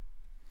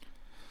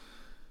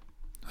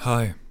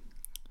Hi.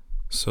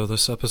 So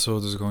this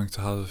episode is going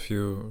to have a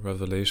few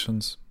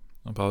revelations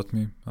about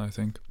me, I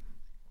think.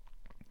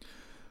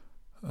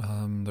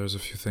 There's a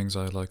few things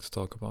I'd like to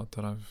talk about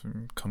that I've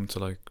come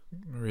to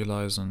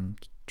realize and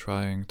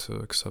trying to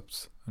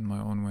accept in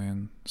my own way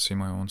and see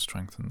my own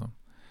strength in them.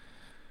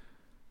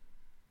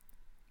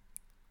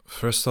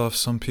 First off,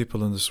 some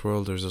people in this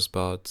world are just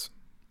bad,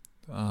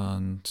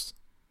 and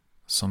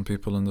some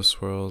people in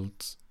this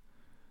world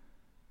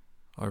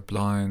are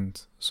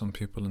blind. Some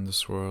people in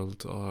this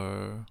world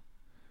are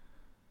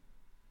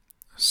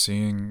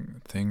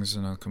seeing things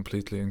in a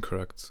completely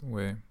incorrect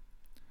way,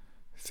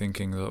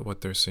 thinking that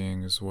what they're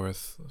seeing is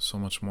worth so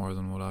much more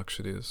than what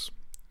actually is.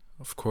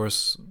 Of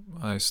course,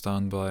 I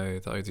stand by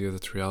the idea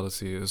that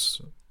reality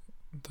is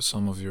the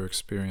sum of your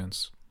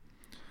experience,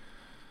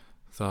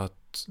 that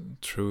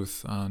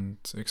truth and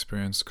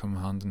experience come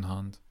hand in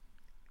hand.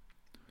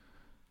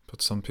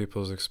 But some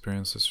people's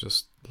experience is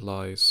just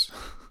lies.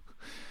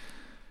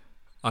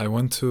 I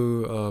went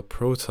to a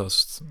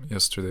protest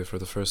yesterday for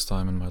the first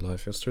time in my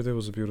life. Yesterday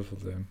was a beautiful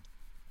day.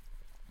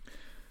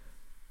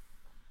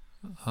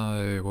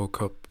 I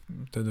woke up,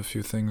 did a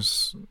few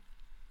things,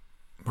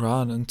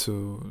 ran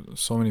into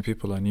so many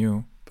people I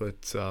knew,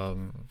 but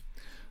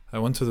I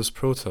went to this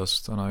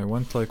protest and I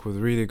went with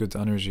really good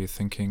energy,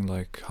 thinking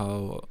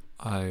how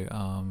I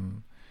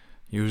am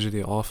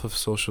usually off of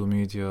social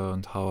media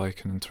and how I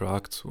can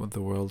interact with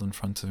the world in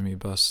front of me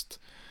best,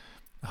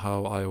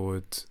 how I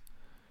would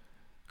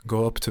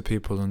go up to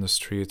people in the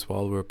street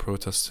while we're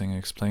protesting,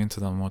 explain to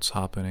them what's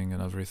happening and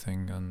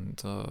everything,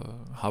 and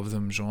have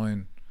them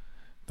join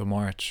the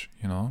march,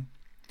 I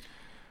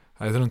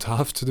didn't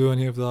have to do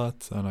any of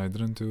that, and I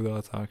didn't do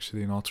that,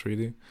 actually, not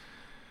really.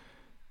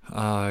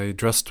 I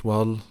dressed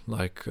well,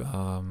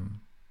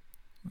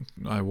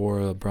 I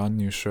wore a brand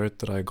new shirt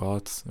that I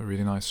got, a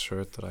really nice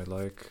shirt that I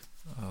like,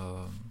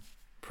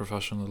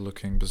 professional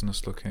looking,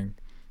 business looking.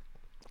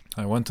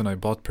 I went and I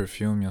bought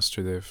perfume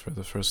yesterday for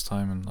the first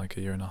time in a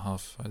year and a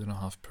half. I didn't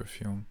have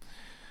perfume.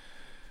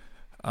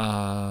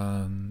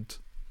 And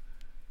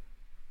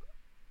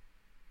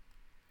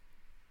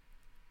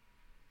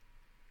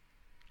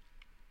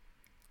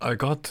I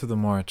got to the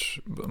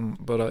march,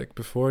 but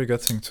before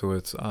getting to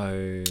it,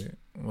 I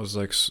was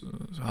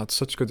had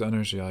such good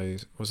energy. I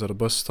was at a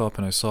bus stop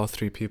and I saw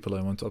three people.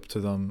 I went up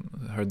to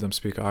them, heard them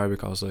speak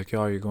Arabic. I was like, "Yeah,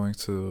 are you going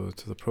to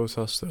the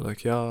protest?" They're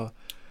like, "Yeah."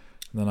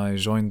 And then I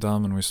joined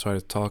them and we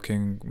started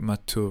talking,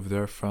 met two of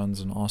their friends,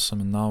 and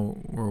awesome. And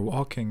now we're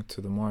walking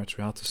to the march.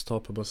 We had to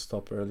stop a bus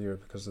stop earlier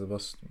because the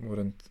bus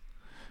wouldn't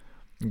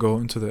go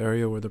into the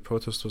area where the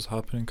protest was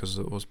happening because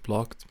it was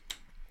blocked.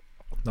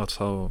 That's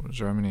how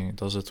Germany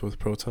does it with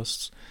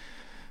protests.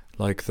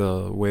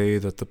 The way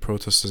that the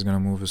protest is going to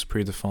move is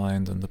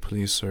predefined, and the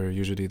police are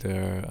usually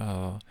there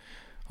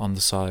on the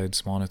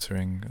sides,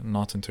 monitoring,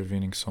 not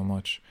intervening so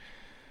much.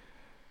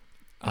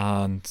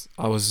 And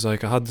I was I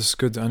had this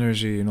good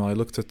energy, I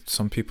looked at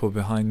some people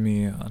behind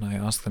me and I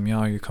asked them, "Yeah,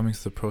 are you coming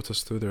to the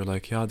protest too?" They're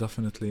like, "Yeah,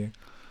 definitely."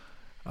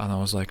 And I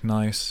was like,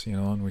 "Nice,"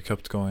 and we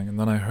kept going. And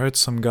then I heard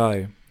some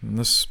guy, and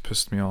this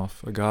pissed me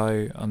off, a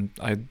guy, and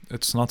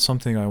it's not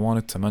something I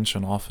wanted to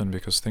mention often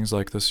because things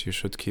like this you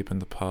should keep in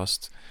the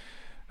past.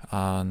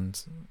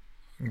 And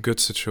good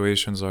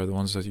situations are the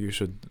ones that you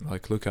should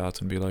look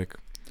at and be like,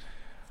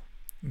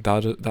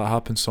 that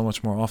happens so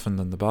much more often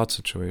than the bad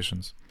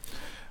situations.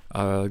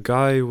 A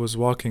guy was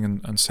walking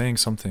and saying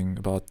something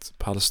about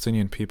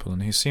Palestinian people,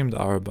 and he seemed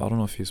Arab. I don't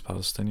know if he's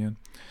Palestinian,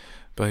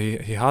 but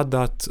he had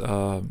that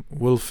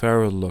Will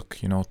Ferrell look,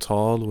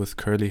 tall with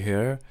curly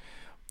hair,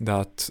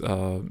 that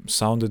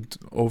sounded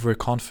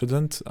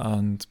overconfident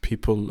and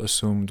people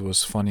assumed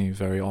was funny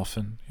very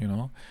often,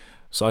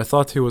 So I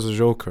thought he was a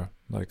joker,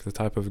 the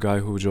type of guy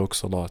who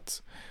jokes a lot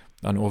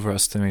and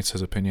overestimates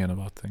his opinion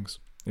about things.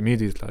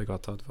 Immediately I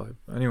got that vibe.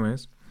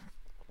 Anyways,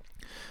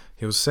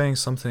 he was saying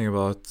something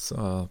about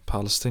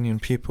Palestinian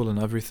people and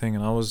everything,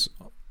 and I was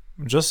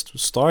just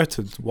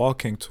started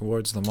walking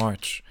towards the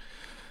march.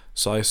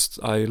 So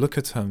I look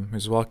at him,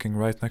 he's walking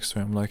right next to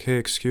me. I'm like, "Hey,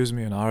 excuse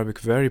me," in Arabic,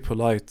 very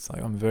polite.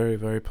 I'm very,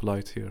 very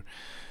polite here.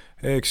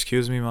 "Hey,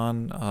 excuse me,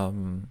 man.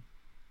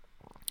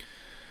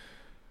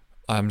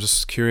 I'm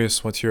just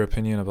curious what your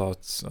opinion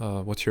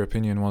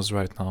was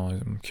right now.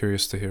 I'm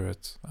curious to hear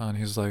it." And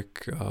he's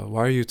like,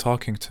 "Why are you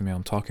talking to me?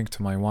 I'm talking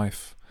to my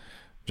wife."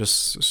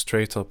 Just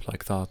straight up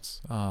like that,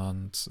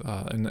 and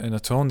in a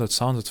tone that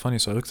sounded funny.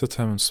 So I looked at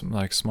him and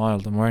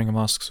smiled. I'm wearing a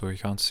mask so he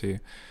can't see.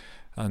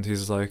 And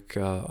he's like,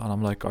 and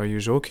I'm like, "Are you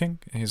joking?"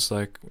 And he's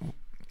like,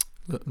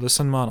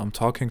 "Listen, man, I'm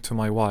talking to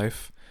my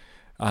wife,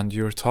 and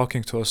you're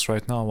talking to us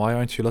right now. Why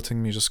aren't you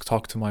letting me just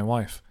talk to my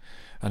wife?"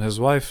 And his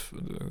wife,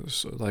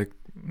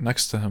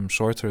 next to him,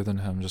 shorter than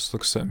him, just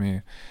looks at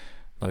me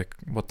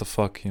what the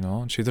fuck,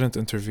 and she didn't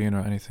intervene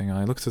or anything. And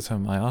I looked at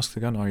him, I asked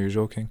again, "Are you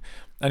joking?"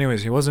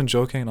 Anyways, he wasn't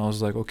joking, and I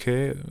was like,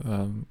 "Okay,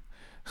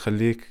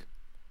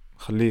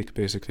 khalik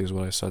basically is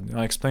what I said." And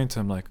I explained to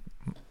him,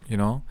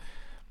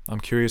 "I'm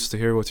curious to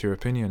hear what your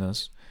opinion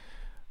is.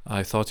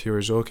 I thought you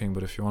were joking,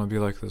 but if you want to be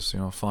like this,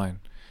 fine."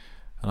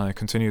 And I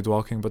continued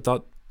walking, but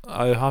that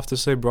I have to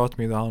say, brought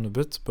me down a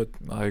bit, but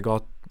I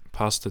got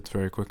past it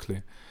very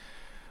quickly.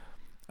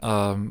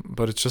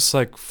 But it's just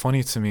like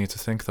funny to me to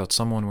think that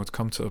someone would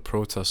come to a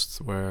protest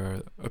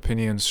where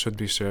opinions should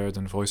be shared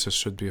and voices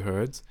should be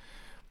heard,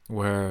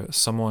 where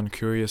someone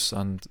curious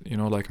and,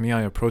 like me,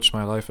 I approach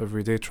my life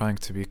every day trying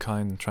to be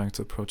kind and trying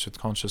to approach it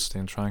consciously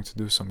and trying to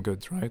do some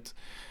good, right?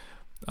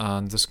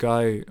 And this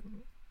guy,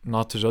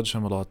 not to judge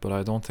him a lot, but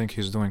I don't think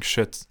he's doing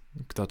shit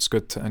that's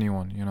good to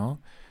anyone.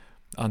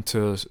 And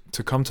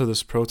to come to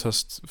this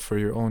protest for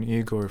your own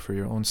ego or for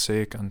your own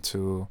sake, and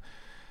to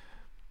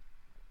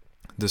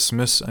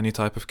dismiss any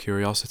type of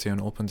curiosity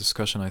and open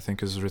discussion, I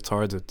think is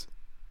retarded,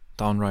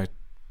 downright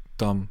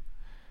dumb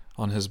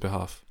on his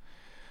behalf.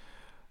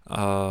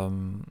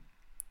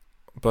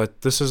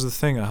 But this is the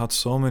thing, I had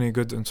so many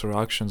good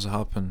interactions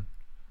happen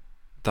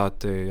that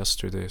day,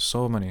 yesterday,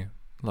 so many,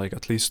 like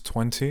at least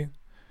 20,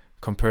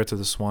 compared to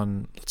this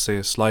one, let's say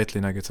a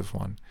slightly negative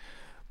one.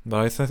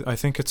 But I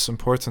think it's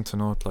important to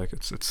note, like,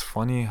 it's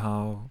funny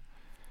how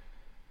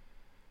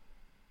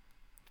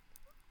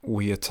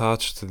we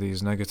attach to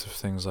these negative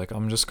things. Like,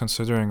 I'm just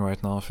considering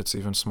right now if it's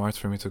even smart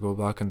for me to go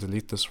back and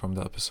delete this from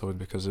the episode,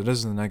 because it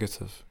is the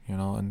negative,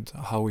 and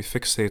how we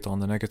fixate on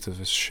the negative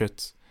is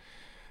shit.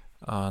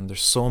 And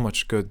there's so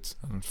much good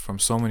and from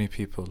so many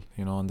people,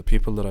 and the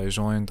people that I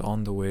joined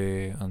on the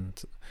way,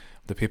 and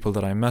the people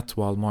that I met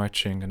while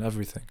marching and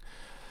everything.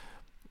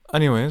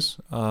 Anyways,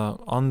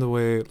 on the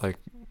way, like,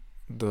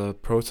 the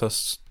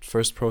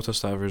first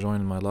protest I ever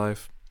joined in my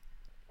life,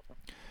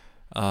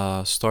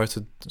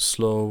 started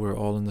slow. We're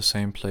all in the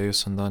same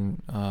place, and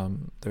then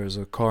there's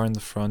a car in the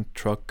front,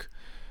 truck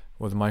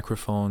with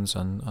microphones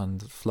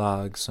and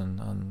flags,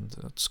 and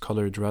it's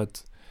colored red,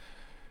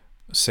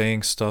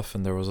 saying stuff,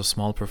 and there was a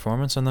small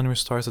performance, and then we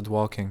started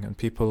walking, and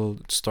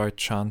people start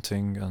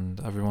chanting, and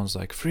everyone's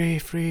like, free,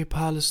 free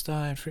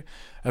Palestine, free.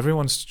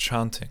 Everyone's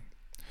chanting,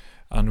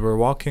 and we're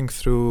walking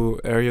through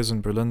areas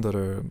in Berlin that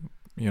are,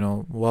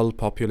 well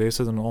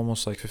populated, and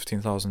almost like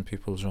 15,000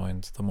 people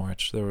joined the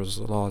march. There was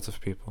a lot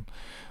of people,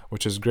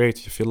 which is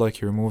great. You feel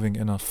like you're moving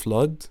in a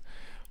flood,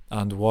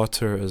 and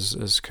water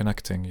is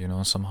connecting,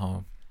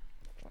 somehow,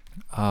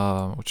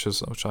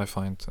 which I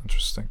find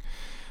interesting.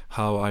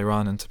 How I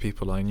ran into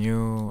people I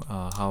knew,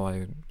 how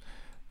I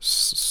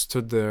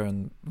stood there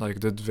and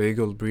like did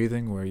vagal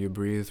breathing, where you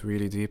breathe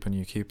really deep and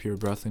you keep your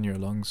breath in your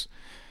lungs,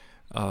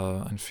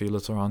 and feel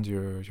it around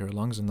your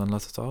lungs, and then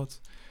let it out.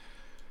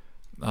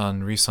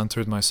 And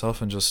recentered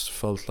myself and just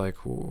felt like,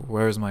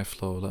 where's my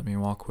flow? Let me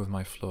walk with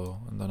my flow.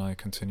 And then I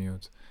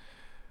continued.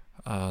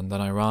 And then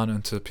I ran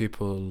into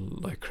people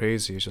like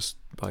crazy just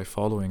by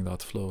following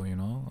that flow,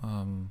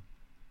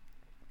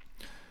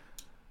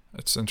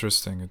 It's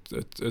interesting.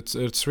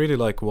 It's really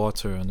like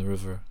water and the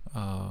river.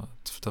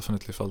 It's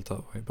definitely felt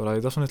that way. But I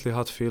definitely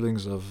had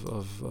feelings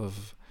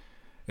of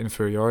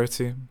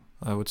inferiority,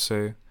 I would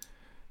say.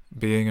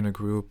 Being in a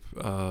group,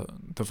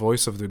 the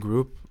voice of the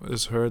group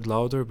is heard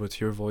louder, but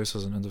your voice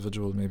as an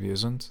individual maybe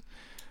isn't.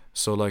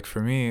 So, like,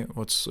 for me,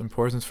 what's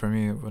important for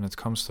me when it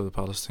comes to the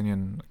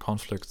Palestinian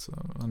conflict,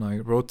 and I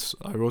wrote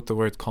the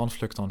word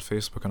conflict on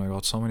Facebook, and I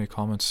got so many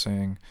comments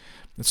saying,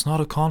 it's not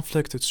a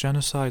conflict, it's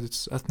genocide,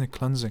 it's ethnic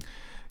cleansing.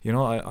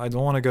 I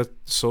don't want to get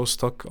so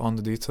stuck on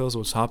the details.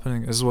 What's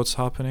happening is what's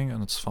happening,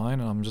 and it's fine,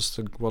 and I'm just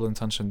a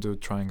well-intentioned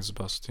dude trying his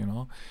best,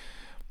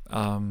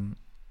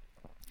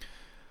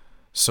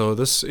 So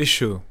this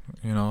issue,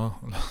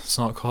 let's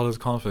not call it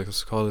conflict,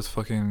 let's call it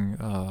fucking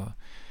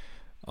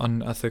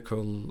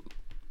unethical,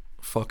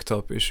 fucked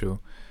up issue,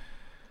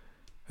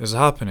 is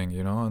happening,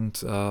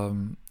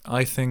 and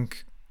I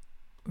think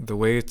the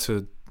way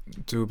to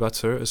do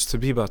better is to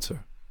be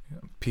better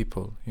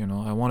people.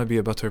 I want to be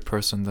a better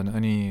person than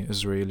any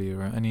Israeli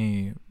or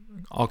any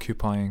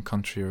occupying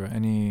country or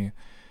any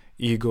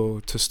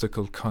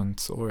egotistical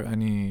cunt or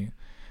any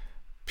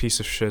piece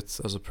of shit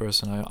as a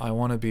person. I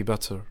want to be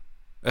better.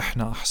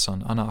 إحنا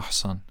أحسن, أنا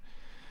أحسن.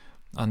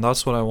 And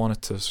that's what I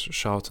wanted to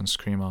shout and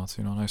scream out,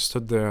 and I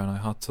stood there and I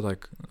had to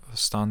like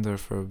stand there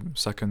for a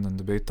second and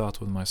debate that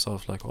with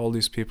myself. Like, all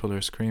these people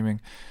are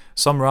screaming.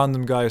 Some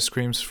random guy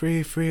screams,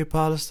 free, free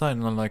Palestine,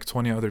 and then like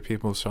 20 other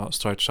people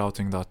start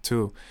shouting that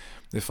too.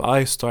 If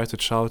I started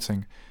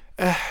shouting,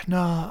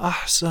 إحنا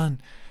أحسن,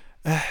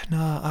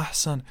 إحنا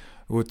أحسن,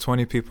 would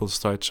 20 people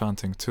start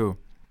chanting too?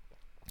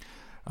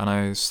 And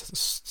I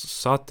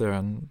sat there,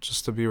 and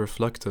just to be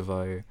reflective,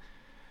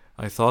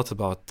 I thought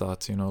about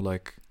that,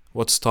 like,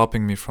 what's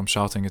stopping me from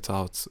shouting it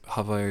out?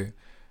 Have I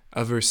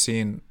ever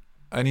seen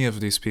any of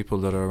these people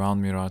that are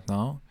around me right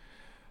now?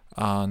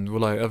 And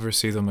will I ever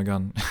see them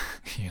again?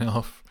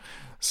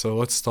 So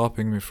what's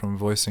stopping me from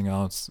voicing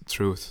out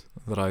truth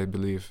that I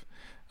believe?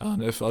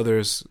 And if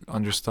others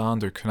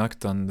understand or connect,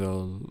 then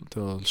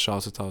they'll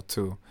shout it out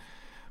too.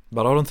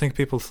 But I don't think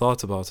people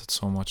thought about it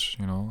so much,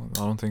 I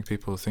don't think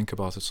people think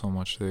about it so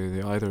much.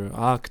 They either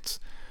act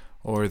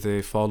or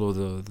they follow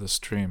the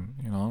stream,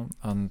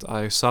 and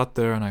I sat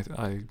there and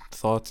I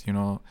thought,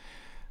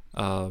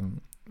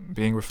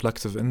 being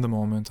reflective in the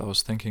moment, I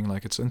was thinking,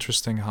 like, it's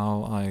interesting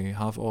how I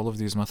have all of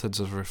these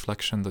methods of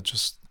reflection that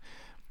just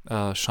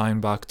shine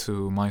back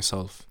to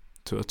myself,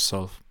 to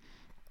itself.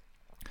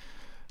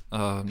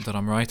 That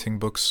I'm writing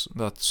books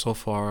that so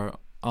far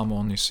I'm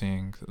only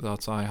seeing,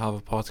 that I have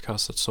a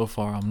podcast that so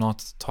far I'm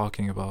not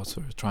talking about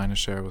or trying to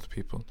share with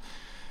people.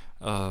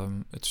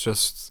 It's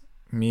just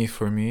me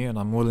for me, and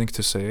I'm willing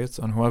to say it,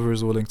 and whoever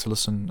is willing to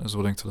listen is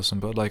willing to listen.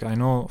 But like, I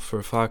know for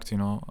a fact,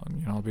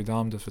 I'll be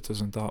damned if it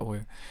isn't that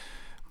way.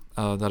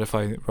 That if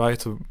I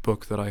write a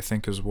book that I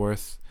think is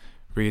worth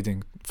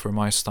reading for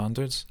my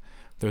standards,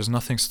 there's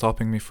nothing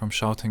stopping me from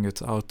shouting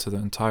it out to the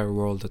entire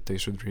world that they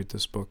should read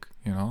this book,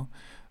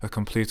 a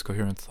complete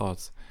coherent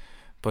thought.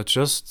 But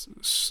just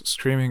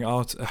screaming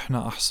out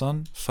 "Ihna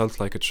ahsan" felt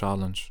like a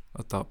challenge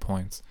at that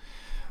point.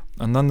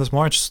 And then this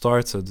march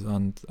started,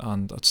 and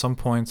at some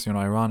point,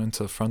 I ran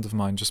into a friend of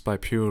mine just by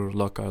pure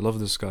luck. I love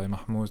this guy,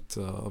 Mahmoud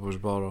Abu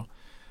Jbara.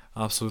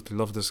 I absolutely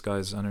love this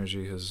guy's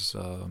energy, his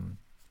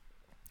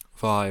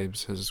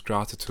vibes, his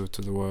gratitude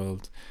to the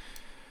world,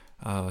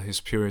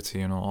 his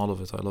purity, all of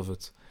it. I love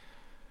it.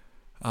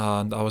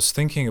 And I was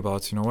thinking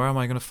about, where am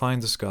I going to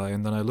find this guy?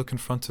 And then I look in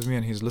front of me,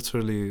 and he's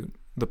literally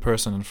the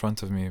person in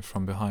front of me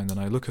from behind. And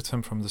I look at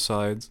him from the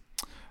side.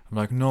 I'm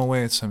like, no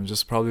way, it's him.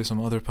 Just probably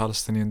some other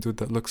Palestinian dude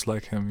that looks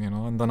like him,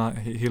 And then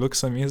he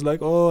looks at me. He's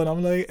like, oh, and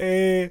I'm like,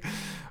 hey.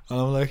 And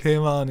I'm like, hey,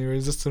 man, you were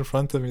just in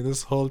front of me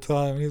this whole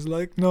time. And he's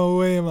like, no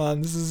way,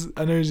 man. This is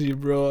energy,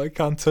 bro. I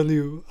can't tell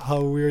you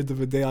how weird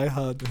of a day I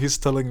had. He's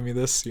telling me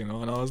this,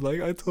 And I was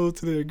like, I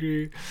totally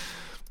agree.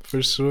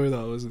 For sure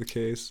that was the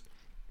case.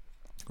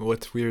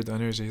 What weird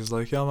energy. He's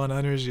like, yeah, man,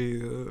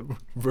 energy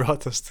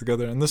brought us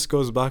together. And this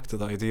goes back to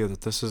the idea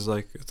that this is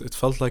like, it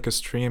felt like a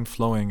stream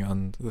flowing,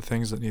 and the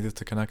things that needed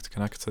to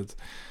connected.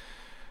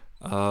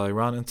 I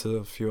ran into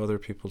a few other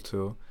people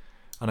too,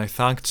 and I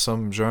thanked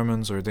some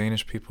Germans or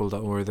Danish people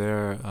that were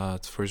there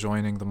for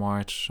joining the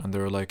march, and they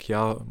were like,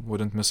 yeah,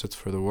 wouldn't miss it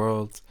for the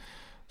world.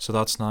 So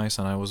that's nice.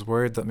 And I was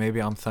worried that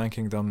maybe I'm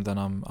thanking them, then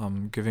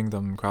I'm giving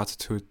them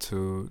gratitude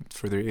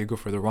for their ego,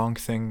 for the wrong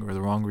thing or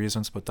the wrong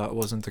reasons, but that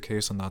wasn't the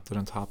case, and that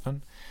didn't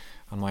happen,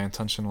 and my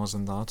intention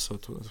wasn't that. So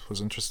it was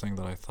interesting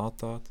that I thought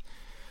that.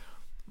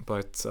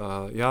 But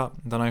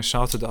then I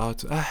shouted out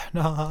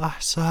 "Ihna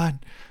ahsan,"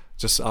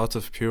 just out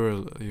of pure,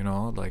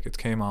 like it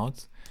came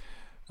out,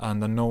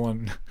 and then no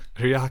one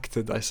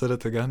reacted. I said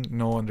it again,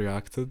 no one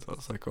reacted. I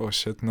was like, oh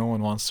shit, no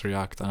one wants to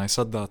react. And I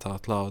said that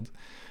out loud.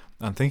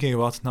 And thinking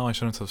about it now, I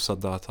shouldn't have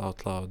said that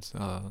out loud.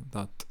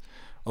 That,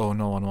 oh,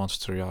 no one wants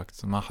to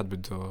react. ما حد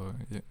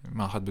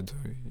بده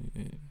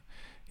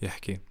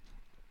يحكي.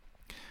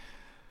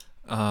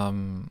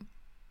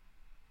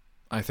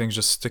 I think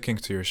just sticking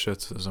to your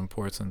shit is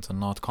important, and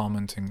not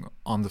commenting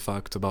on the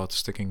fact about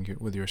sticking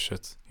with your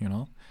shit,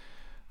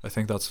 I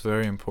think that's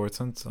very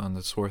important, and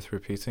it's worth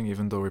repeating,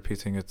 even though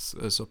repeating it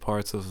is a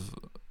part of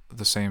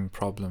the same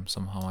problem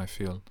somehow, I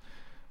feel,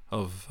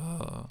 of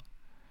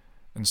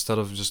instead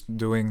of just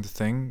doing the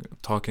thing,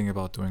 talking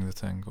about doing the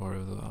thing, or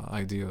the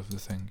idea of the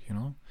thing,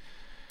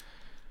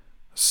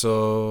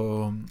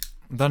 So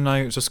then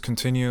I just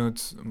continued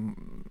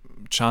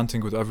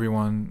chanting with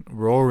everyone,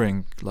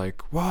 roaring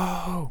like,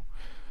 wow!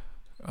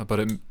 But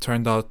it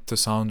turned out to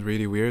sound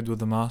really weird with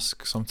the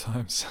mask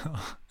sometimes.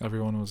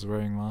 Everyone was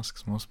wearing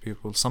masks, most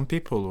people. Some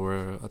people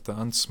were at the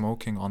end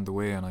smoking on the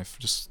way, and I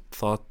just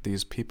thought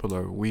these people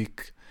are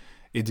weak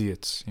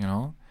idiots,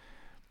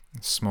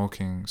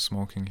 Smoking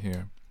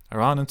here. I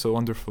ran into a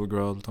wonderful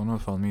girl. Don't know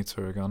if I'll meet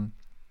her again.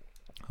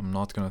 I'm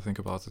not gonna think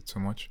about it too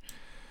much.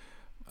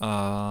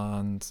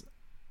 And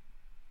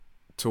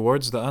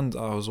towards the end,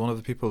 I was one of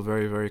the people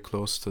very, very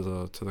close to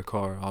the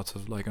car.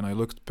 And I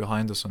looked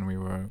behind us, and we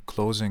were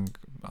closing.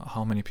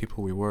 How many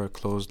people we were?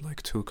 Closed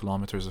like 2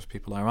 kilometers of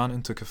people. I ran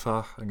into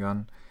Kifah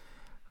again.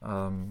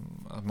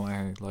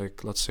 My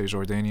let's say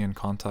Jordanian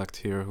contact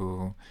here,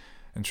 who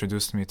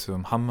introduced me to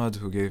Muhammad,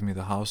 who gave me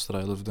the house that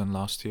I lived in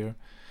last year.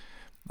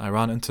 I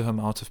ran into him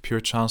out of pure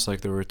chance.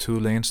 Like, there were 2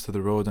 lanes to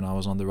the road, and I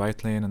was on the right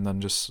lane, and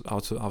then just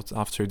out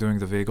after doing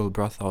the vagal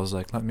breath, I was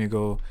like, let me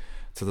go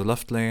to the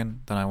left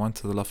lane. Then I went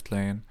to the left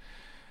lane,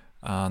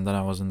 and then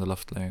I was in the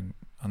left lane,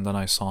 and then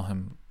I saw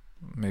him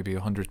maybe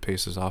 100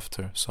 paces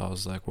after. So I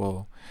was like,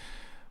 whoa.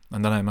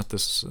 And then I met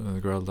this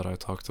girl that I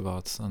talked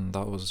about, and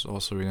that was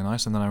also really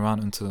nice. And then I ran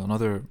into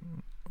another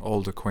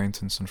old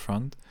acquaintance and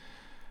friend,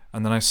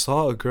 and then I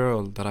saw a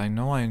girl that I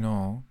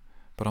know,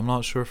 but I'm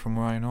not sure from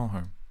where I know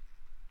her.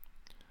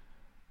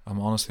 I'm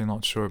honestly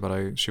not sure,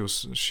 but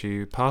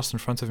she passed in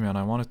front of me, and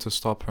I wanted to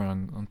stop her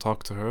and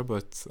talk to her,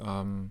 but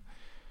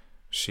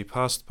she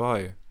passed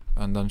by,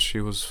 and then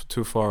she was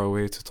too far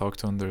away to talk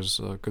to, and there's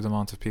a good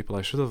amount of people.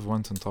 I should have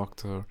went and talked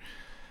to her,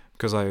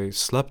 because I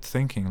slept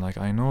thinking, like,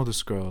 I know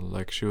this girl.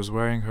 Like, she was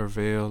wearing her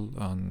veil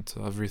and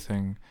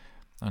everything,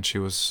 and she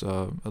was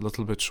a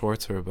little bit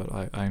shorter, but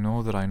I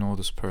know that I know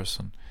this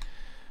person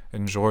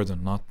in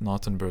Jordan,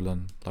 not in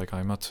Berlin. Like,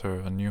 I met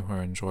her and knew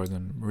her in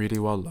Jordan really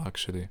well,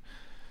 actually.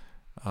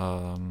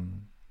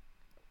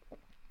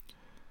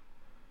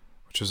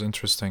 Which is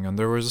interesting. And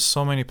there were just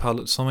so many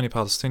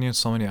Palestinians,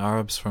 so many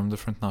Arabs from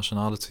different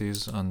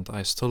nationalities, and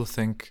I still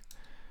think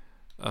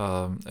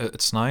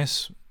it's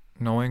nice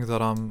knowing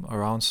that I'm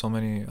around so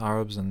many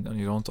Arabs and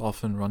you don't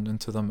often run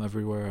into them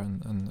everywhere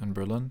in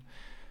Berlin.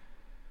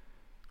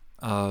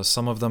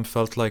 Some of them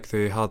felt like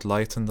they had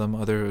light in them,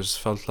 others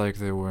felt like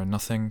they were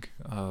nothing,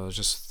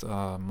 just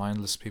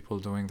mindless people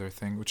doing their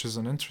thing, which is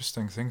an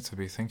interesting thing to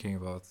be thinking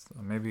about.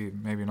 Maybe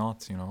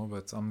not,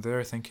 but I'm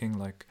there thinking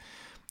like,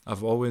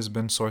 I've always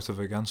been sort of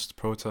against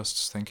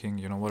protests, thinking,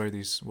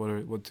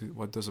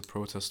 what does a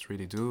protest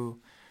really do?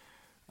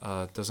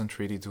 It doesn't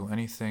really do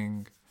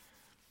anything.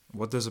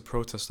 What does a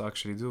protest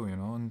actually do,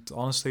 And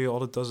honestly,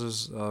 all it does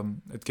is,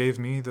 it gave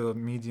me the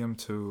medium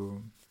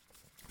to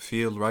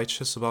feel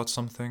righteous about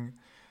something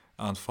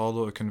and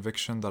follow a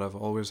conviction that I've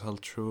always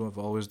held true. I've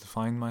always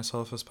defined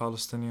myself as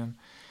Palestinian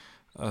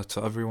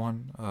to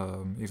everyone,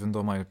 even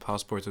though my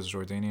passport is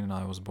Jordanian and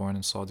I was born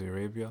in Saudi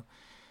Arabia.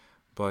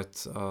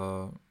 But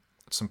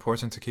it's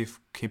important to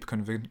keep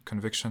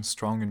conviction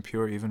strong and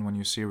pure even when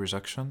you see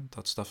rejection.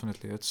 That's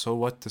definitely it. So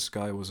what, this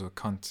guy was a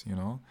cunt,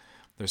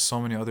 There's so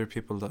many other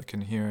people that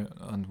can hear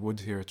and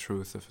would hear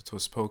truth if it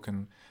was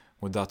spoken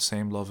with that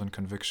same love and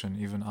conviction,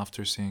 even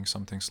after seeing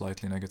something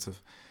slightly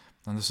negative.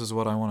 And this is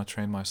what I want to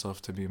train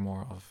myself to be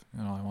more of.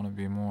 I want to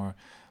be more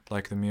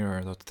like the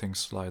mirror that things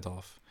slide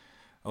off.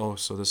 Oh,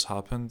 so this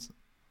happened?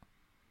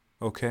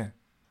 Okay.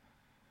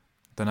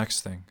 The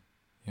next thing,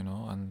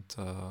 and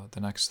the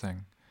next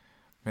thing.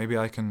 Maybe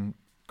I can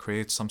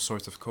create some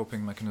sort of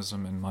coping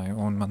mechanism in my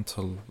own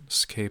mental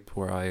escape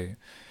where I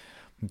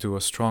do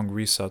a strong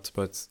reset,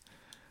 but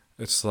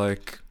it's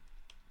like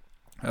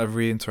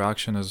every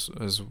interaction is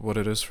what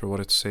it is for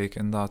what its sake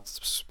in that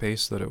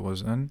space that it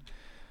was in,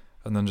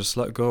 and then just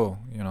let go,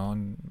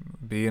 and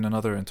be in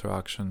another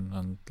interaction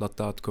and let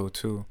that go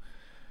too.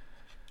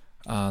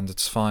 And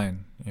it's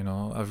fine,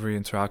 every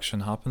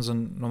interaction happens,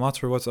 and no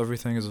matter what,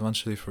 everything is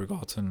eventually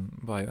forgotten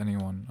by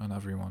anyone and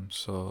everyone,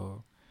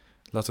 so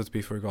let it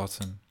be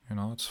forgotten,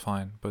 it's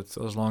fine. But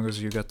as long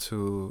as you get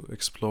to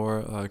explore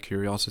a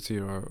curiosity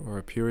or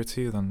a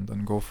purity,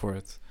 then go for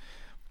it.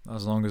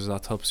 As long as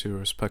that helps you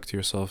respect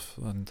yourself,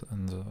 and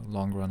in the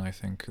long run, I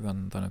think,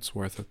 then it's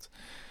worth it.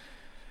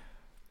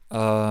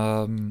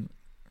 I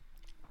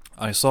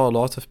saw a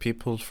lot of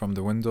people from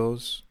the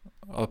windows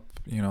up,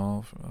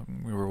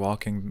 we were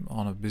walking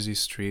on a busy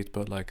street,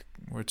 but like,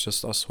 we're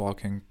just us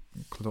walking,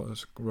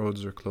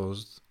 roads are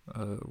closed.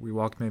 We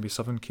walked maybe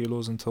 7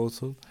 kilos in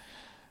total,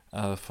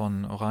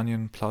 von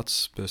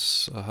Oranienplatz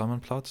bis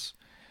Hermannplatz,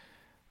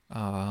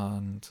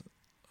 and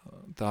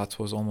that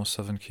was almost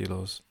 7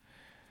 kilos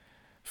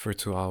for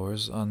 2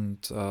 hours. And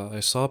I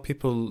saw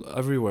people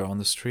everywhere on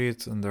the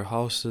street, in their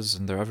houses,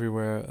 and they're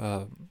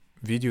everywhere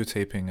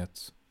videotaping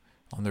it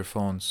on their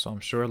phones. So I'm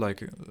sure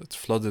like it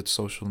flooded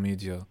social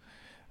media,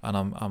 and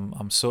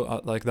I'm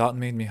so like, that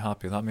made me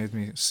happy. That made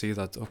me see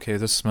that, okay,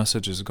 this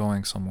message is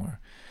going somewhere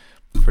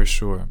for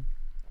sure.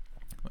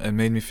 It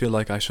made me feel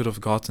like I should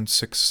have gotten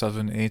 6,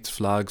 7, 8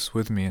 flags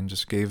with me and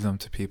just gave them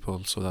to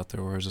people so that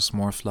there were just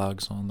more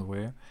flags on the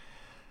way.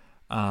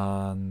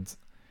 And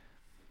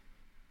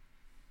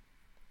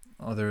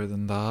other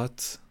than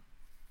that,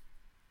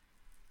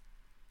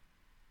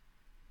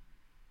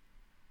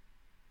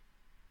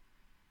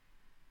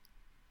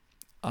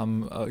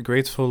 I'm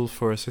grateful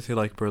for a city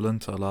like Berlin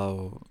to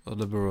allow a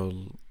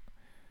liberal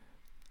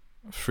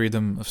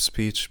freedom of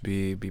speech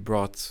be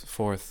brought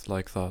forth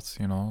like that,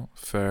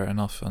 fair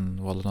enough and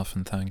well enough,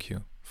 and thank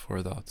you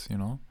for that,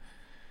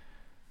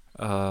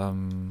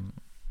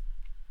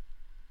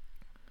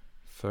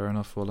 fair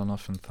enough, well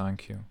enough, and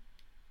thank you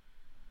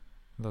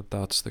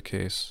that's the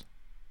case.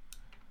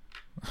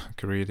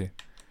 Greedy.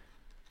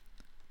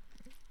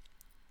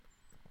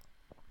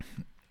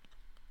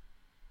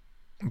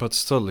 But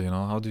still,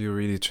 how do you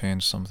really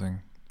change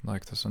something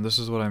like this? And this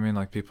is what I mean,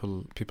 like,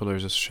 people are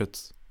just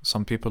shit.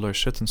 Some people are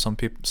shit, and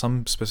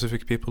some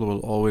specific people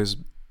will always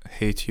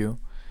hate you,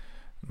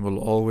 will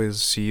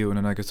always see you in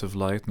a negative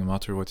light no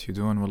matter what you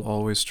do, and will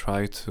always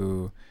try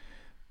to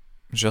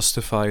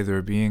justify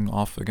their being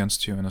off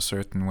against you in a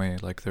certain way.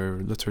 Like, they're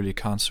literally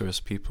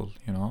cancerous people,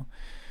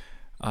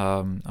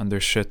 and they're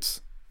shit.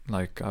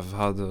 Like, I've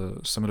had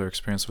a similar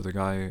experience with a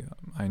guy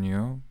I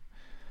knew.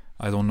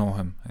 I don't know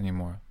him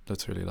anymore,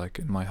 literally. Like,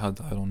 in my head,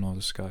 I don't know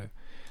this guy.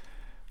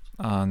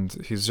 And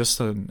he's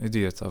just an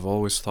idiot. I've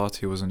always thought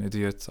he was an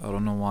idiot. I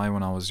don't know why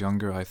when I was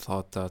younger I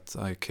thought that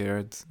I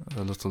cared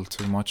a little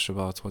too much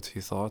about what he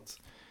thought,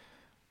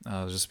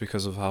 just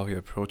because of how he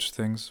approached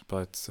things.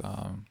 But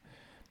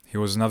he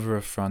was never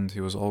a friend.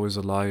 He was always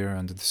a liar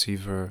and a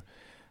deceiver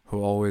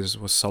who always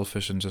was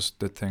selfish and just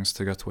did things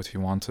to get what he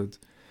wanted.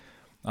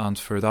 And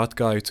for that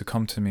guy to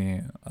come to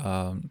me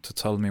to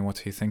tell me what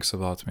he thinks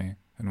about me,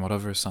 in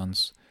whatever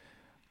sense,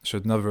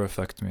 should never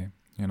affect me,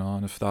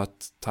 and if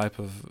that type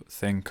of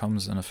thing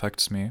comes and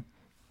affects me,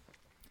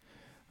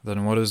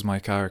 then what is my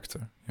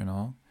character,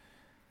 I'm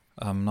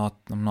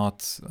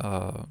not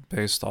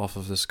based off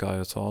of this guy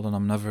at all, and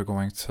I'm never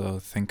going to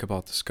think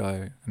about this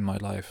guy in my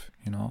life,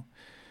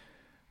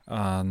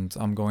 and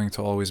I'm going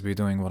to always be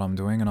doing what I'm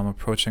doing, and I'm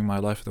approaching my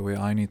life the way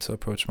I need to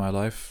approach my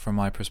life from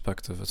my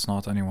perspective. It's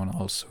not anyone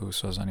else who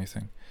says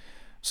anything.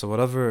 So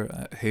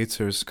whatever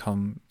haters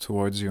come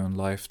towards you in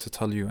life to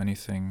tell you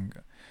anything,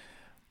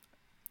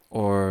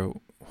 or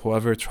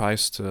whoever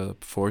tries to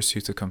force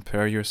you to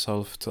compare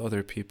yourself to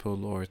other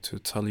people or to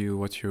tell you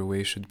what your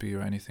way should be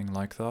or anything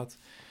like that,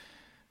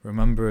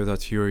 remember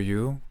that you're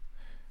you.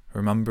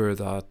 Remember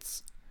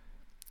that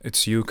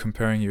it's you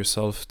comparing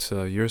yourself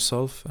to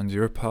yourself and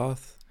your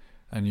path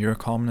and your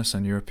calmness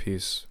and your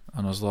peace.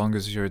 And as long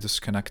as you're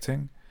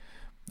disconnecting,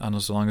 and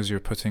as long as you're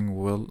putting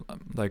will,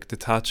 like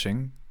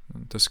detaching,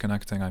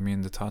 disconnecting, I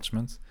mean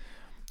detachment,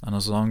 and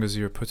as long as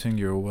you're putting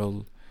your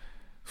will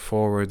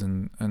forward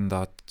in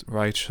that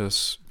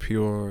righteous,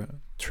 pure,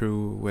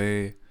 true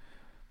way,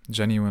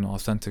 genuine,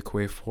 authentic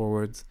way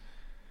forward,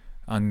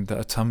 and the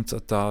attempt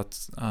at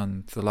that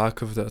and the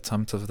lack of the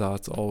attempt of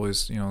that,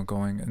 always,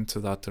 going into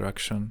that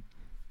direction,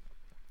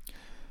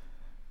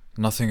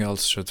 nothing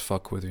else should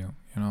fuck with you.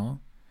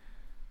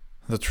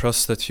 The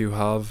trust that you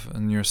have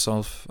in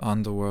yourself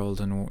and the world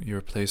and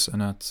your place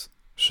in it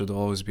should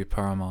always be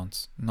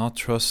paramount. Not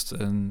trust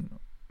in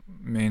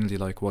mainly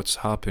like what's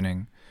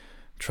happening.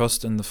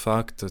 Trust in the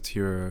fact that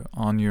you're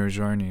on your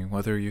journey.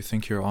 Whether you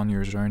think you're on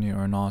your journey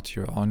or not,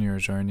 you're on your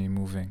journey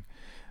moving.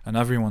 And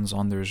everyone's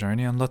on their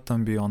journey, and let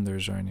them be on their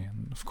journey.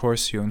 And of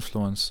course, you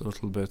influence a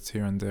little bit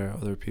here and there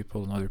other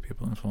people, and other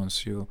people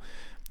influence you.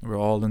 We're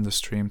all in the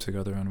stream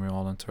together and we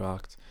all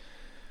interact.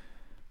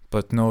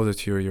 But know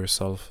that you're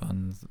yourself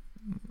and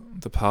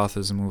the path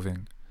is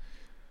moving.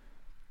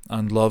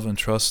 And love and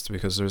trust,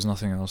 because there's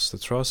nothing else to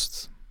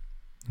trust,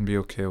 and be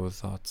okay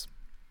with that.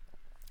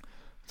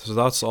 So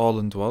that's all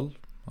in Dwell.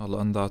 I'll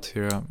end that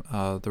here.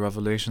 The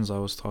revelations I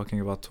was talking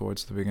about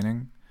towards the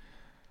beginning.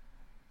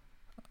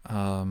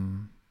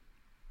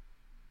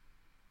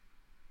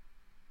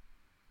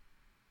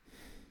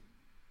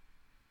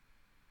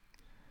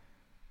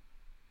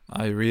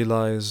 I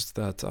realized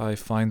that I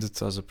find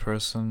it as a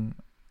person.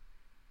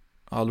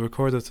 I'll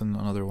record it in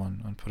another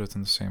one and put it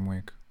in the same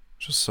week,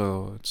 just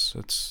so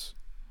it's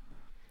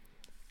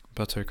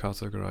better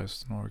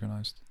categorized and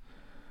organized.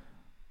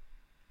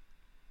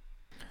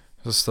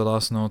 Just the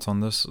last note on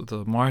this.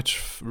 The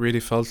march really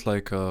felt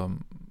like a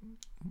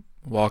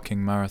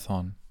walking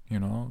marathon,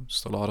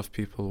 just a lot of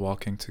people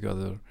walking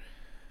together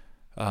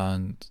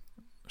and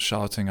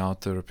shouting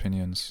out their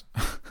opinions.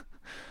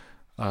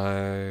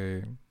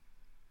 I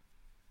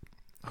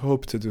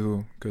hope to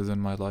do good in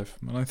my life,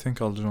 and I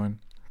think I'll join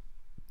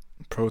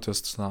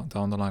protests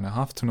down the line. I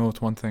have to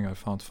note one thing I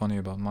found funny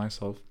about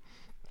myself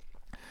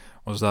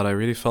was that I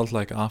really felt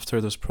like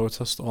after this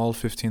protest, all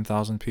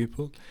 15,000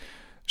 people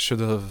should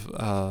have,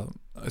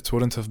 it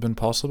wouldn't have been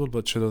possible,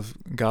 but should have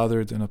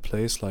gathered in a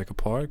place like a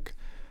park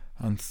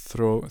and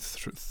thrown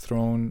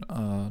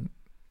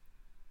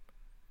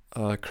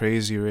a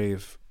crazy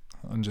rave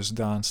and just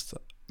danced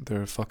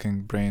their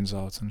fucking brains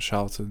out and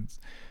shouted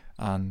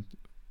and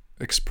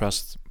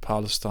expressed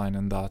Palestine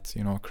in that,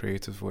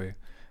 creative way.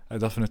 I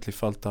definitely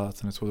felt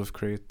that, and it would have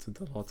created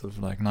a lot of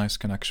like nice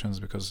connections,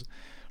 because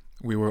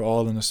we were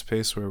all in a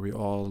space where we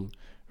all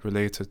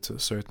related to a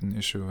certain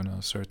issue in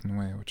a certain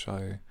way, which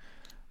I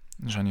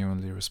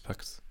genuinely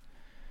respect.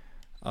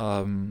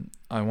 I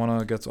want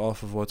to get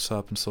off of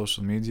WhatsApp and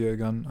social media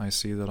again. I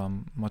see that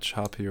I'm much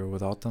happier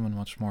without them and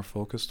much more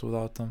focused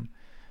without them,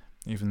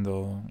 even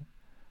though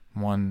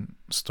one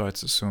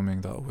starts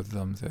assuming that with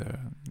them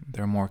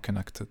they're more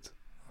connected.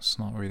 It's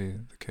not really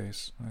the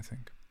case, I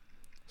think.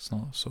 It's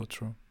not so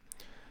true.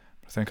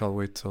 I think I'll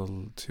wait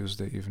till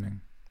Tuesday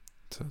evening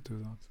to do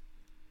that.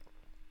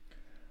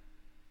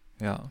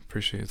 Yeah,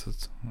 appreciate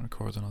it. I'll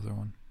record another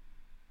one.